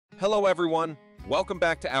Hello everyone, welcome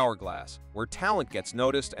back to Hourglass, where talent gets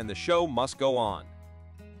noticed and the show must go on.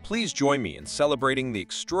 Please join me in celebrating the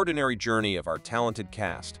extraordinary journey of our talented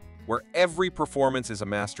cast, where every performance is a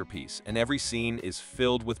masterpiece and every scene is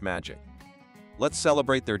filled with magic. Let's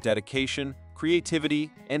celebrate their dedication,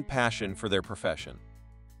 creativity, and passion for their profession.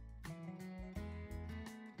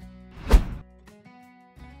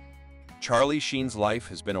 Charlie Sheen's life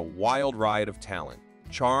has been a wild ride of talent,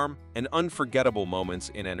 charm, and unforgettable moments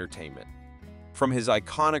in entertainment. From his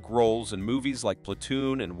iconic roles in movies like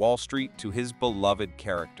Platoon and Wall Street to his beloved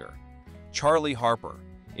character, Charlie Harper,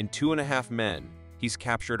 in 2.5 Men, he's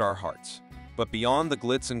captured our hearts. But beyond the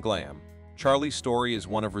glitz and glam, Charlie's story is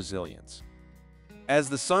one of resilience. As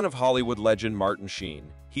the son of Hollywood legend Martin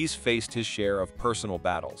Sheen, he's faced his share of personal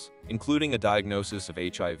battles, including a diagnosis of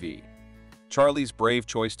HIV. Charlie's brave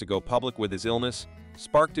choice to go public with his illness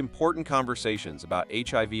sparked important conversations about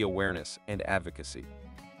HIV awareness and advocacy.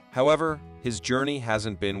 However, his journey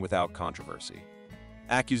hasn't been without controversy.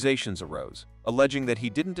 Accusations arose, alleging that he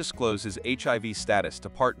didn't disclose his HIV status to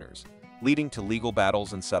partners, leading to legal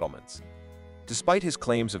battles and settlements. Despite his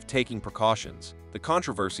claims of taking precautions, the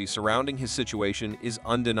controversy surrounding his situation is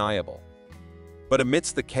undeniable. But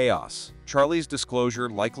amidst the chaos, Charlie's disclosure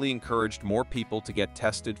likely encouraged more people to get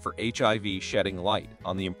tested for HIV, shedding light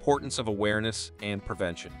on the importance of awareness and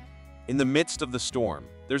prevention. In the midst of the storm,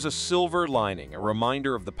 there's a silver lining, a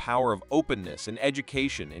reminder of the power of openness and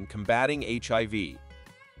education in combating HIV.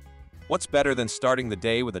 What's better than starting the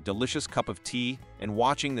day with a delicious cup of tea and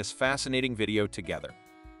watching this fascinating video together?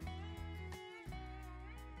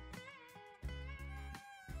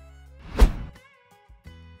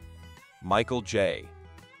 Michael J.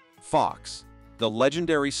 Fox, the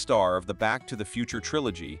legendary star of the Back to the Future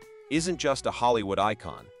trilogy, isn't just a Hollywood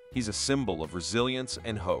icon, he's a symbol of resilience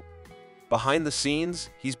and hope. Behind the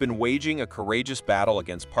scenes, he's been waging a courageous battle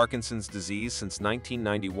against Parkinson's disease since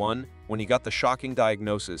 1991, when he got the shocking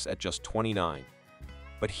diagnosis at just 29.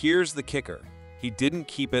 But here's the kicker, he didn't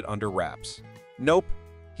keep it under wraps. Nope,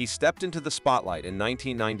 he stepped into the spotlight in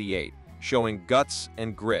 1998, showing guts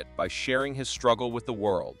and grit by sharing his struggle with the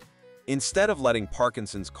world. Instead of letting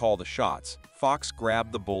Parkinson's call the shots, Fox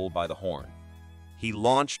grabbed the bull by the horn. He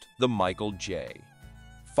launched the Michael J.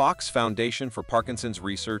 Fox Foundation for Parkinson's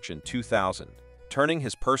Research in 2000, turning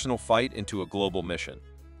his personal fight into a global mission.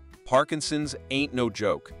 Parkinson's ain't no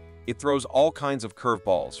joke. It throws all kinds of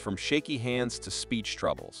curveballs, from shaky hands to speech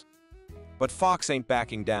troubles. But Fox ain't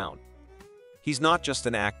backing down. He's not just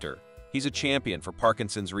an actor, he's a champion for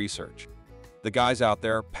Parkinson's research. The guy's out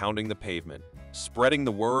there pounding the pavement, spreading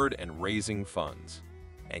the word and raising funds.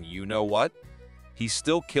 And you know what? He's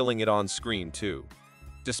still killing it on screen too.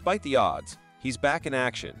 Despite the odds, he's back in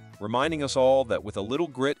action, reminding us all that with a little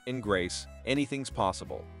grit and grace, anything's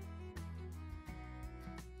possible.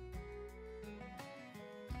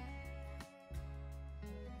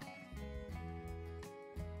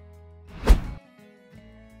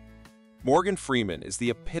 Morgan Freeman is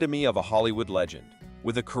the epitome of a Hollywood legend,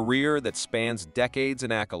 with a career that spans decades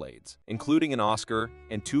and accolades, including an Oscar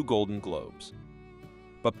and 2 Golden Globes.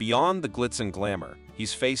 But beyond the glitz and glamour,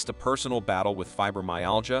 he's faced a personal battle with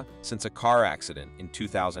fibromyalgia since a car accident in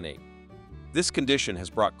 2008. This condition has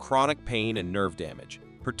brought chronic pain and nerve damage,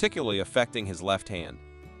 particularly affecting his left hand.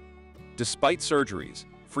 Despite surgeries,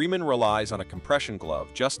 Freeman relies on a compression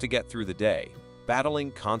glove just to get through the day,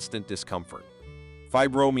 battling constant discomfort.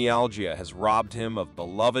 Fibromyalgia has robbed him of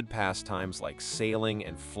beloved pastimes like sailing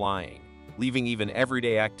and flying, leaving even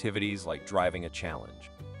everyday activities like driving a challenge.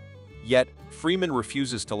 Yet, Freeman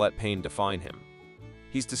refuses to let pain define him.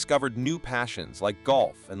 He's discovered new passions like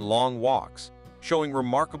golf and long walks, showing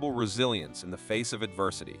remarkable resilience in the face of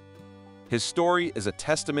adversity. His story is a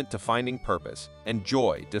testament to finding purpose and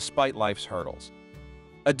joy despite life's hurdles.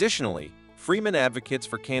 Additionally, Freeman advocates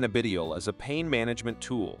for cannabidiol as a pain management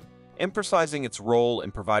tool, emphasizing its role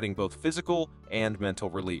in providing both physical and mental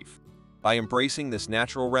relief. By embracing this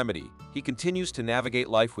natural remedy, he continues to navigate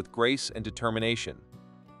life with grace and determination.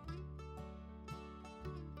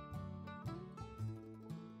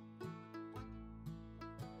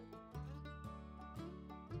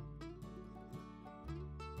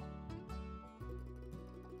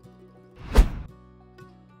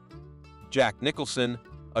 Jack Nicholson,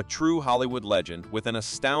 a true Hollywood legend with an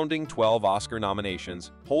astounding 12 Oscar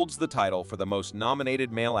nominations, holds the title for the most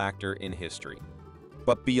nominated male actor in history.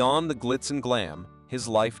 But beyond the glitz and glam, his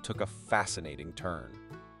life took a fascinating turn.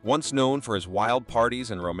 Once known for his wild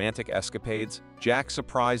parties and romantic escapades, Jack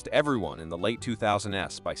surprised everyone in the late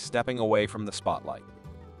 2000s by stepping away from the spotlight.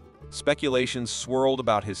 Speculations swirled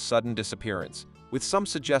about his sudden disappearance, with some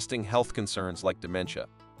suggesting health concerns like dementia.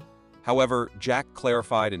 However, Jack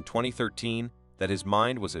clarified in 2013 that his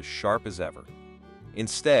mind was as sharp as ever.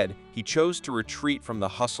 Instead, he chose to retreat from the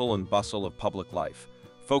hustle and bustle of public life,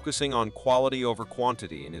 focusing on quality over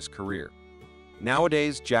quantity in his career.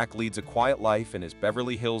 Nowadays, Jack leads a quiet life in his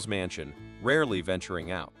Beverly Hills mansion, rarely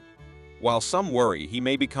venturing out. While some worry he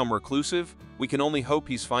may become reclusive, we can only hope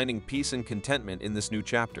he's finding peace and contentment in this new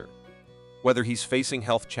chapter. Whether he's facing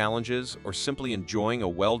health challenges or simply enjoying a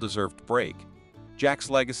well-deserved break, Jack's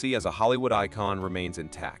legacy as a Hollywood icon remains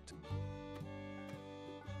intact.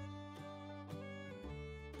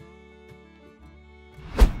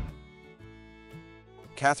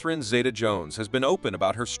 Catherine Zeta-Jones has been open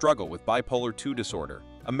about her struggle with bipolar II disorder,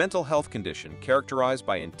 a mental health condition characterized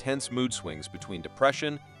by intense mood swings between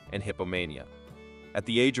depression and hypomania. At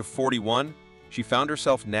the age of 41, she found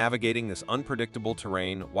herself navigating this unpredictable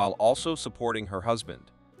terrain while also supporting her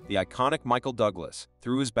husband, the iconic Michael Douglas,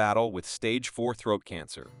 through his battle with stage 4 throat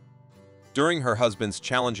cancer. During her husband's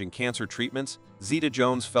challenging cancer treatments,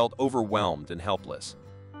 Zeta-Jones felt overwhelmed and helpless,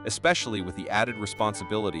 especially with the added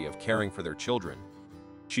responsibility of caring for their children.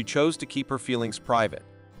 She chose to keep her feelings private,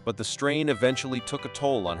 but the strain eventually took a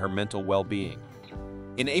toll on her mental well-being.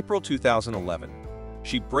 In April 2011,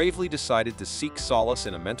 she bravely decided to seek solace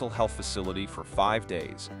in a mental health facility for 5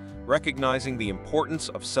 days, recognizing the importance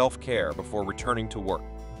of self-care before returning to work.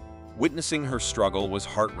 Witnessing her struggle was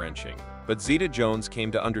heart-wrenching, but Zeta-Jones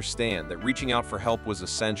came to understand that reaching out for help was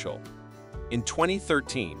essential. In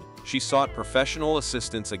 2013, she sought professional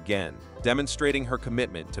assistance again, demonstrating her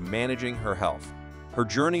commitment to managing her health. Her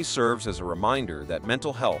journey serves as a reminder that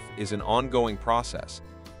mental health is an ongoing process,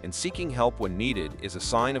 and seeking help when needed is a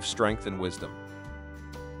sign of strength and wisdom.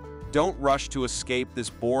 Don't rush to escape this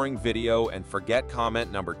boring video and forget comment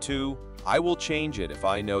number 2, I will change it if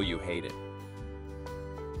I know you hate it.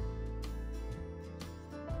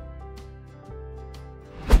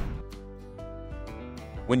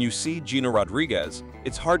 When you see Gina Rodriguez,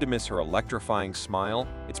 it's hard to miss her electrifying smile.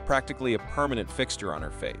 It's practically a permanent fixture on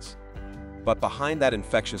her face. But behind that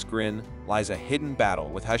infectious grin lies a hidden battle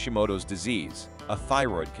with Hashimoto's disease, a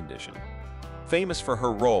thyroid condition. Famous for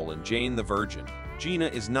her role in Jane the Virgin, Gina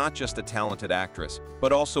is not just a talented actress,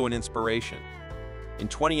 but also an inspiration. In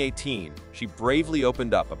 2018, she bravely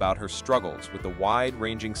opened up about her struggles with the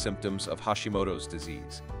wide-ranging symptoms of Hashimoto's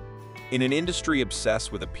disease. In an industry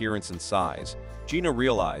obsessed with appearance and size, Gina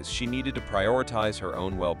realized she needed to prioritize her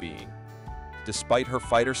own well-being. Despite her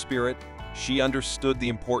fighter spirit, she understood the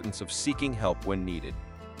importance of seeking help when needed.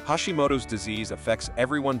 Hashimoto's disease affects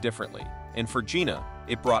everyone differently, and for Gina,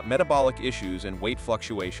 it brought metabolic issues and weight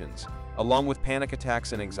fluctuations, along with panic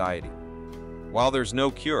attacks and anxiety. While there's no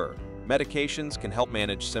cure, medications can help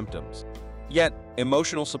manage symptoms. Yet,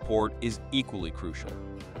 emotional support is equally crucial.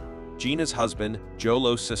 Gina's husband,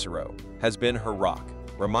 Joe Cicero, has been her rock,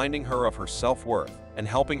 reminding her of her self-worth and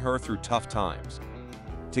helping her through tough times.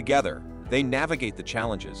 Together, they navigate the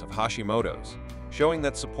challenges of Hashimoto's, showing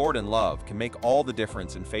that support and love can make all the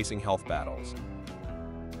difference in facing health battles.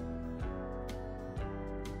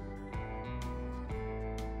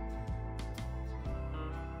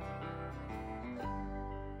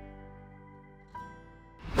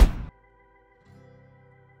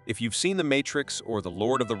 If you've seen The Matrix or the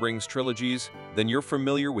Lord of the Rings trilogies, then you're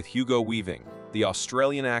familiar with Hugo Weaving, the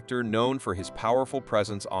Australian actor known for his powerful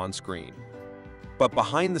presence on screen. But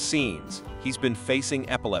behind the scenes, he's been facing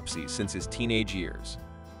epilepsy since his teenage years.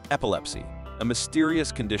 Epilepsy, a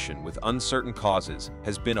mysterious condition with uncertain causes,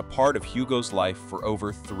 has been a part of Hugo's life for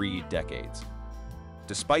over 3 decades.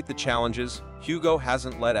 Despite the challenges, Hugo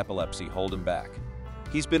hasn't let epilepsy hold him back.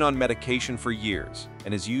 He's been on medication for years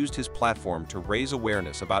and has used his platform to raise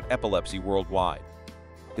awareness about epilepsy worldwide.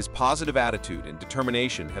 His positive attitude and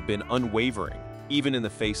determination have been unwavering, even in the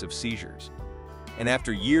face of seizures. And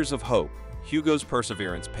after years of hope, Hugo's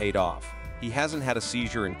perseverance paid off. He hasn't had a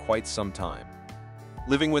seizure in quite some time.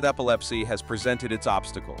 Living with epilepsy has presented its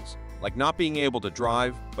obstacles, like not being able to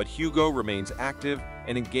drive, but Hugo remains active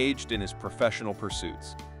and engaged in his professional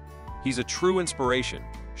pursuits. He's a true inspiration,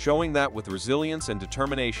 showing that with resilience and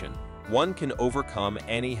determination, one can overcome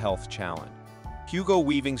any health challenge. Hugo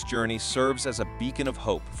Weaving's journey serves as a beacon of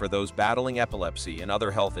hope for those battling epilepsy and other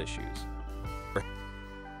health issues.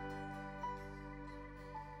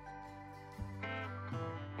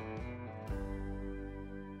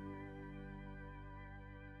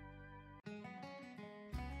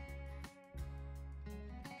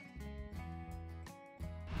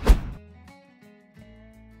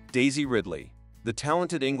 Daisy Ridley, the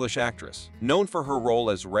talented English actress, known for her role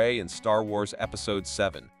as Rey in Star Wars Episode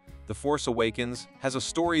VII, The Force Awakens, has a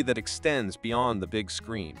story that extends beyond the big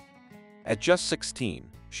screen. At just 16,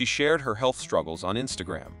 she shared her health struggles on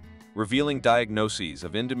Instagram, revealing diagnoses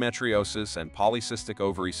of endometriosis and polycystic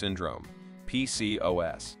ovary syndrome,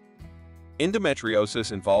 PCOS.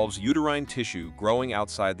 Endometriosis involves uterine tissue growing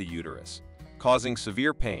outside the uterus, causing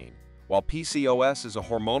severe pain, while PCOS is a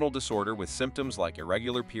hormonal disorder with symptoms like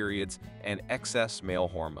irregular periods and excess male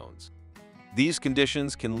hormones. These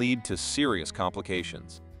conditions can lead to serious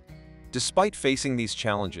complications. Despite facing these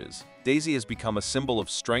challenges, Daisy has become a symbol of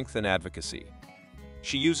strength and advocacy.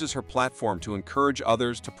 She uses her platform to encourage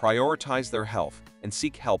others to prioritize their health and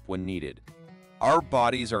seek help when needed. Our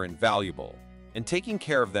bodies are invaluable, and taking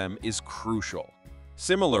care of them is crucial.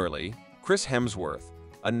 Similarly, Chris Hemsworth,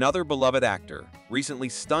 another beloved actor, recently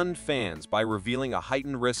stunned fans by revealing a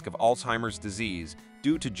heightened risk of Alzheimer's disease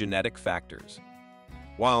due to genetic factors.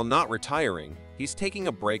 While not retiring, he's taking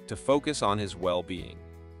a break to focus on his well-being.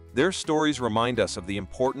 Their stories remind us of the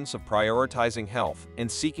importance of prioritizing health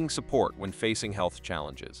and seeking support when facing health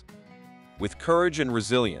challenges. With courage and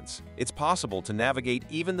resilience, it's possible to navigate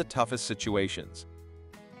even the toughest situations.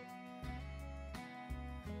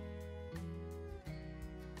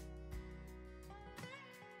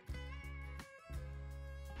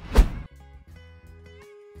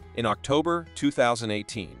 In October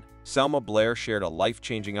 2018, Selma Blair shared a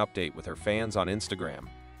life-changing update with her fans on Instagram.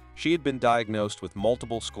 She had been diagnosed with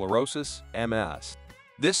multiple sclerosis, MS.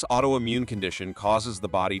 This autoimmune condition causes the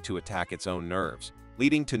body to attack its own nerves,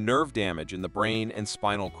 leading to nerve damage in the brain and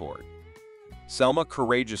spinal cord. Selma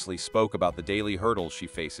courageously spoke about the daily hurdles she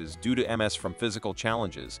faces due to MS, from physical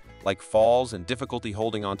challenges like falls and difficulty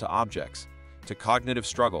holding onto objects, to cognitive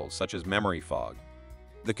struggles such as memory fog.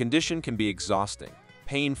 The condition can be exhausting,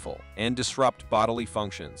 painful, and disrupt bodily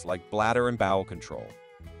functions like bladder and bowel control.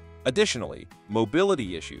 Additionally,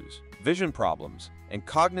 mobility issues, vision problems, and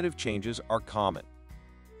cognitive changes are common.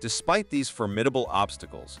 Despite these formidable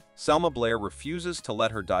obstacles, Selma Blair refuses to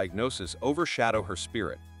let her diagnosis overshadow her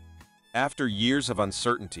spirit. After years of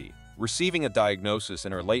uncertainty, receiving a diagnosis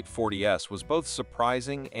in her late 40s was both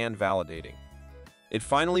surprising and validating. It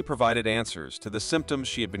finally provided answers to the symptoms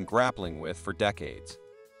she had been grappling with for decades.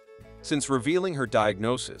 Since revealing her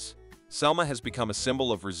diagnosis, Selma has become a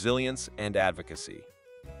symbol of resilience and advocacy.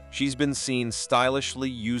 She's been seen stylishly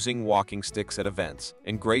using walking sticks at events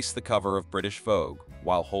and graced the cover of British Vogue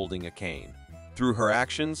while holding a cane. Through her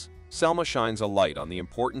actions, Selma shines a light on the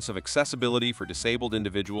importance of accessibility for disabled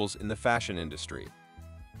individuals in the fashion industry.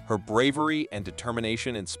 Her bravery and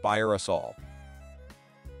determination inspire us all.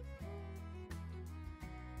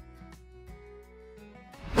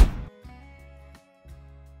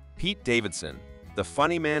 Pete Davidson, the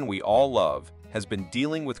funny man we all love, has been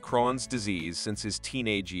dealing with Crohn's disease since his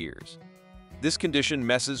teenage years. This condition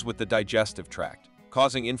messes with the digestive tract,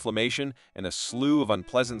 causing inflammation and a slew of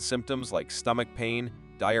unpleasant symptoms like stomach pain,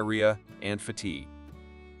 diarrhea, and fatigue.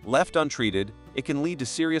 Left untreated, it can lead to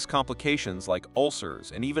serious complications like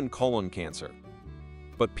ulcers and even colon cancer.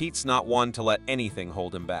 But Pete's not one to let anything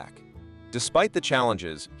hold him back. Despite the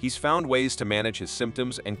challenges, he's found ways to manage his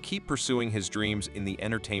symptoms and keep pursuing his dreams in the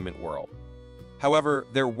entertainment world. However,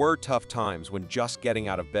 there were tough times when just getting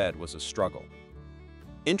out of bed was a struggle.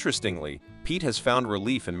 Interestingly, Pete has found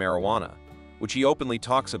relief in marijuana, which he openly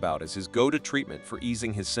talks about as his go-to treatment for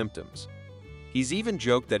easing his symptoms. He's even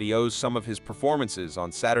joked that he owes some of his performances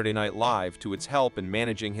on Saturday Night Live to its help in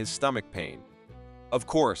managing his stomach pain. Of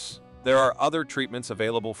course, there are other treatments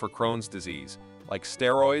available for Crohn's disease, like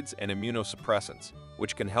steroids and immunosuppressants,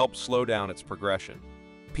 which can help slow down its progression.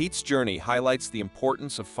 Pete's journey highlights the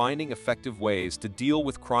importance of finding effective ways to deal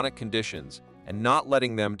with chronic conditions and not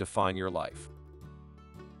letting them define your life.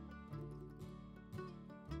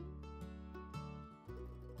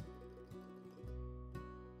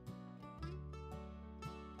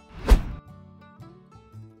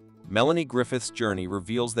 Melanie Griffith's journey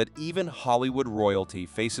reveals that even Hollywood royalty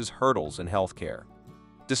faces hurdles in healthcare.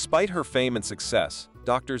 Despite her fame and success,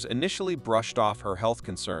 doctors initially brushed off her health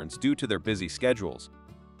concerns due to their busy schedules.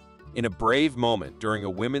 In a brave moment during a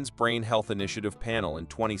Women's Brain Health Initiative panel in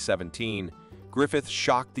 2017, Griffith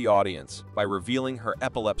shocked the audience by revealing her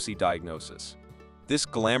epilepsy diagnosis. This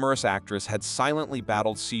glamorous actress had silently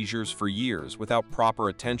battled seizures for years without proper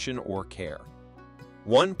attention or care.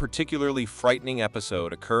 One particularly frightening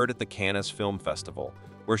episode occurred at the Cannes Film Festival,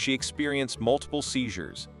 where she experienced multiple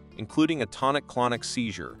seizures, including a tonic-clonic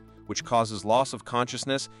seizure, which causes loss of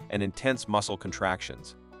consciousness and intense muscle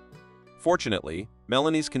contractions. Fortunately,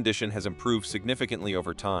 Melanie's condition has improved significantly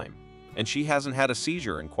over time, and she hasn't had a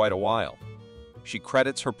seizure in quite a while. She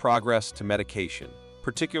credits her progress to medication,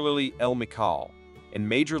 particularly El Mical, and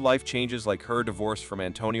major life changes like her divorce from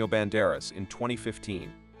Antonio Banderas in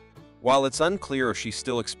 2015. While it's unclear if she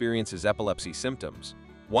still experiences epilepsy symptoms,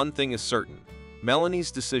 one thing is certain: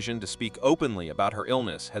 Melanie's decision to speak openly about her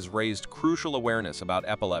illness has raised crucial awareness about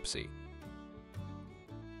epilepsy.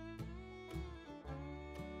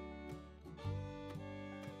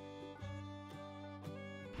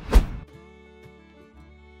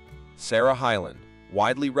 Sarah Hyland,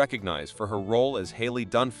 widely recognized for her role as Haley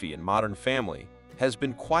Dunphy in Modern Family, has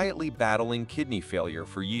been quietly battling kidney failure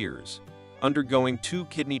for years, undergoing 2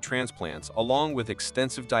 kidney transplants along with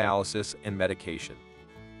extensive dialysis and medication.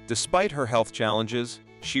 Despite her health challenges,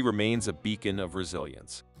 she remains a beacon of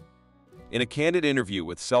resilience. In a candid interview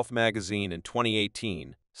with Self magazine in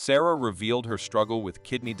 2018, Sarah revealed her struggle with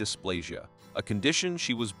kidney dysplasia, a condition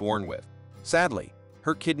she was born with. Sadly,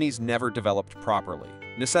 her kidneys never developed properly,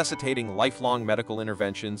 necessitating lifelong medical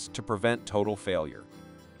interventions to prevent total failure.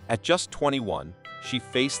 At just 21, she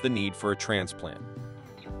faced the need for a transplant.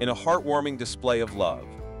 In a heartwarming display of love,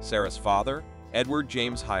 Sarah's father, Edward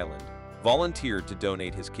James Hyland, volunteered to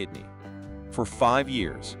donate his kidney. For 5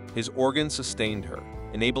 years, his organ sustained her,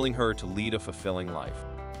 enabling her to lead a fulfilling life.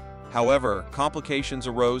 However, complications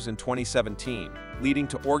arose in 2017, leading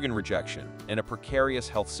to organ rejection and a precarious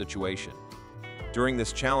health situation. During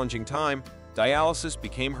this challenging time, dialysis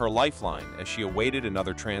became her lifeline as she awaited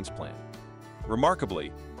another transplant.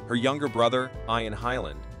 Remarkably, her younger brother, Ian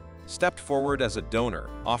Hyland, stepped forward as a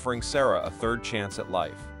donor, offering Sarah a third chance at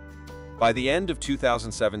life. By the end of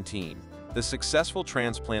 2017, the successful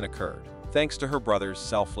transplant occurred, thanks to her brother's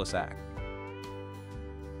selfless act.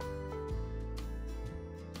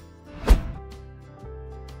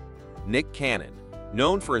 Nick Cannon,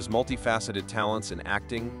 known for his multifaceted talents in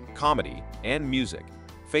acting, comedy, and music,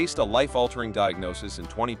 faced a life-altering diagnosis in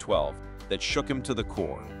 2012 that shook him to the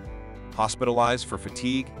core. Hospitalized for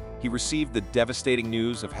fatigue, he received the devastating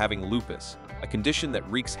news of having lupus, a condition that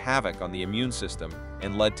wreaks havoc on the immune system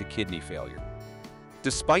and led to kidney failure.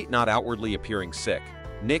 Despite not outwardly appearing sick,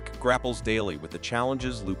 Nick grapples daily with the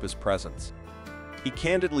challenges lupus presents. He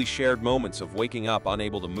candidly shared moments of waking up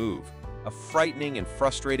unable to move, a frightening and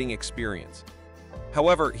frustrating experience.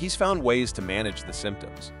 However, he's found ways to manage the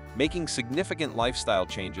symptoms, making significant lifestyle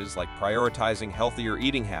changes like prioritizing healthier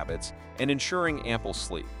eating habits and ensuring ample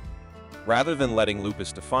sleep. Rather than letting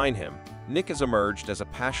lupus define him, Nick has emerged as a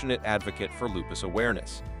passionate advocate for lupus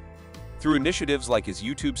awareness. Through initiatives like his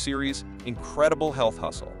YouTube series, Incredible Health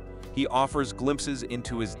Hustle, he offers glimpses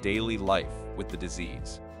into his daily life with the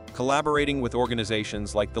disease. Collaborating with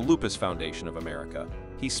organizations like the Lupus Foundation of America,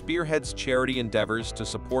 he spearheads charity endeavors to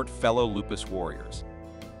support fellow lupus warriors.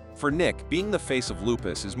 For Nick, being the face of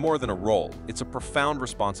lupus is more than a role, it's a profound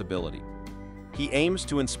responsibility. He aims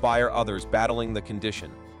to inspire others battling the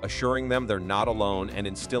condition, assuring them they're not alone and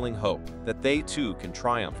instilling hope that they too can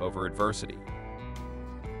triumph over adversity.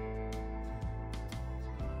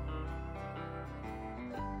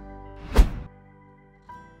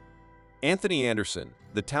 Anthony Anderson,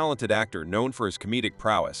 the talented actor known for his comedic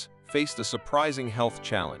prowess, faced a surprising health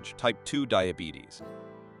challenge, type 2 diabetes.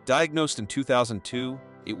 Diagnosed in 2002,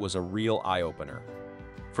 it was a real eye-opener.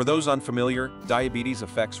 For those unfamiliar, diabetes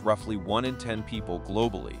affects roughly 1 in 10 people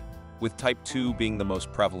globally, with type 2 being the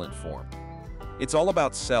most prevalent form. It's all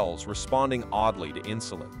about cells responding oddly to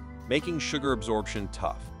insulin, making sugar absorption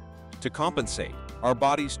tough. To compensate, our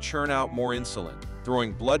bodies churn out more insulin,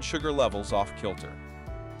 throwing blood sugar levels off kilter.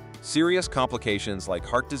 Serious complications like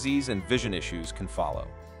heart disease and vision issues can follow.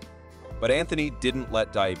 But Anthony didn't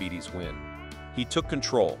let diabetes win. He took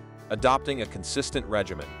control, adopting a consistent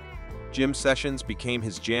regimen. Gym sessions became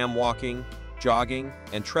his jam. Walking, jogging,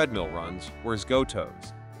 and treadmill runs were his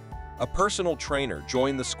go-tos. A personal trainer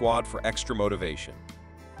joined the squad for extra motivation.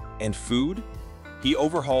 And food? He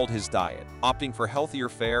overhauled his diet, opting for healthier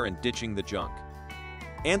fare and ditching the junk.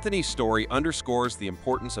 Anthony's story underscores the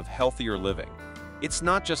importance of healthier living. It's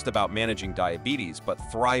not just about managing diabetes, but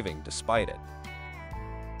thriving despite it.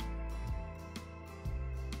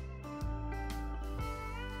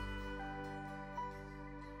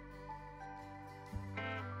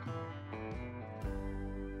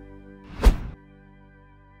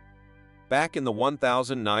 Back in the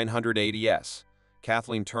 1980s,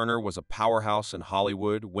 Kathleen Turner was a powerhouse in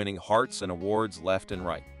Hollywood, winning hearts and awards left and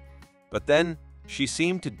right. But then, she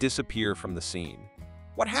seemed to disappear from the scene.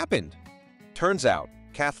 What happened? Turns out,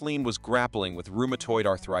 Kathleen was grappling with rheumatoid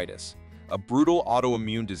arthritis, a brutal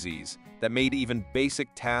autoimmune disease that made even basic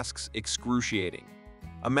tasks excruciating.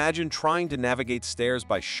 Imagine trying to navigate stairs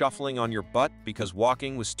by shuffling on your butt because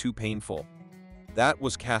walking was too painful. That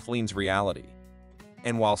was Kathleen's reality.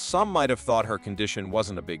 And while some might have thought her condition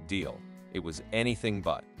wasn't a big deal, it was anything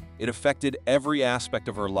but. It affected every aspect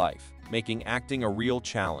of her life, making acting a real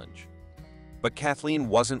challenge. But Kathleen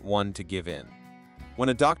wasn't one to give in. When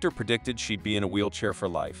a doctor predicted she'd be in a wheelchair for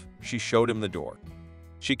life, she showed him the door.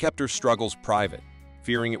 She kept her struggles private,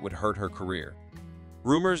 fearing it would hurt her career.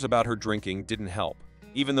 Rumors about her drinking didn't help,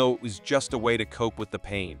 even though it was just a way to cope with the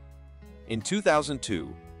pain. In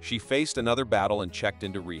 2002, she faced another battle and checked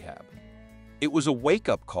into rehab. It was a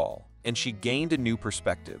wake-up call, and she gained a new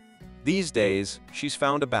perspective. These days, she's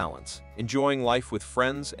found a balance, enjoying life with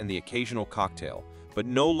friends and the occasional cocktail, but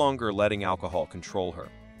no longer letting alcohol control her.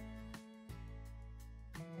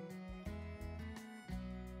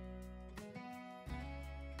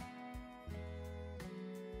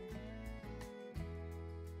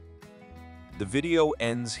 The video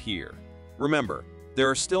ends here. Remember, there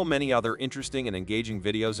are still many other interesting and engaging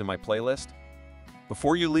videos in my playlist.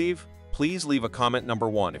 Before you leave, please leave a comment number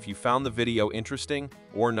 1 if you found the video interesting,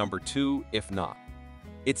 or number 2 if not.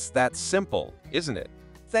 It's that simple, isn't it?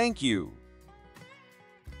 Thank you!